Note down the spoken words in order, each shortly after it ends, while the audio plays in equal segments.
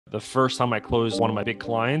The first time I closed one of my big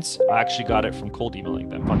clients, I actually got it from cold emailing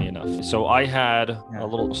them, funny enough. So I had a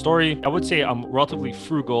little story. I would say I'm relatively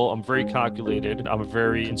frugal. I'm very calculated. I'm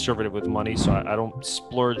very conservative with money. So I don't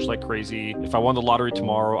splurge like crazy. If I won the lottery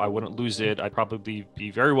tomorrow, I wouldn't lose it. I'd probably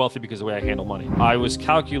be very wealthy because of the way I handle money. I was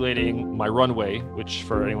calculating my runway, which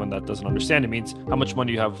for anyone that doesn't understand, it means how much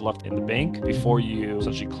money you have left in the bank before you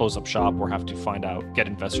essentially close up shop or have to find out, get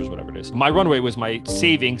investors, whatever it is. My runway was my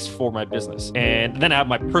savings for my business. And then I have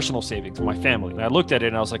my personal savings for my family. And I looked at it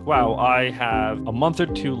and I was like, wow, I have a month or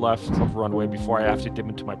two left of runway before I have to dip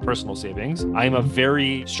into my personal savings. I am a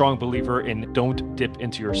very strong believer in don't dip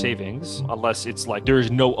into your savings unless it's like there's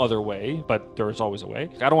no other way, but there's always a way.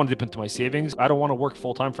 I don't want to dip into my savings. I don't want to work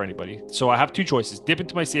full time for anybody. So I have two choices: dip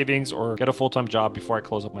into my savings or get a full time job before I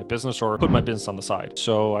close up my business or put my business on the side.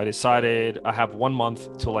 So I decided I have 1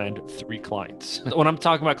 month to land 3 clients. When I'm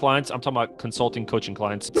talking about clients, I'm talking about consulting, coaching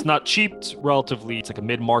clients. It's not cheap. It's like a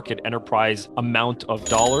mid-market enterprise amount of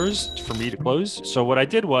dollars for me to close. So what I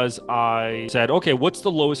did was I said, okay, what's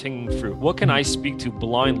the lowest hanging fruit? What can I speak to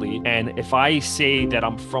blindly? And if I say that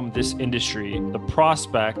I'm from this industry, the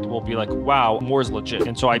prospect will be like, wow, more is legit.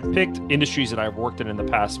 And so I picked industries that I've worked in the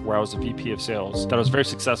past where I was a VP of sales that I was very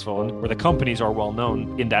successful in, where the companies are well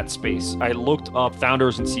known in that space. I looked up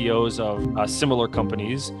founders and CEOs of similar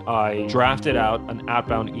companies. I drafted out an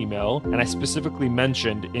outbound email, and I specifically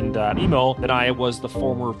mentioned in that email that I was the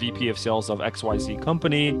former VP of sales of XYZ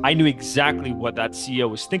company. I knew exactly what that CEO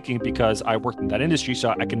was thinking because I worked in that industry,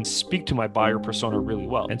 so I can speak to my buyer persona really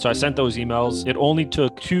well. And so I sent those emails. It only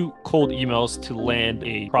took 2 cold emails to land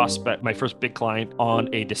a prospect, my first big client,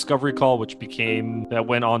 on a discovery call, that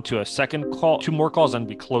went on to a second call, 2 more calls, and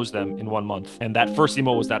we closed them in 1 month. And that first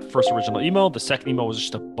email was that first original email. The second email was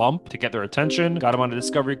just a bump to get their attention. Got them on a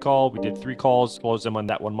discovery call. We did 3 calls, closed them on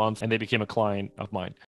that 1 month, and they became a client of mine.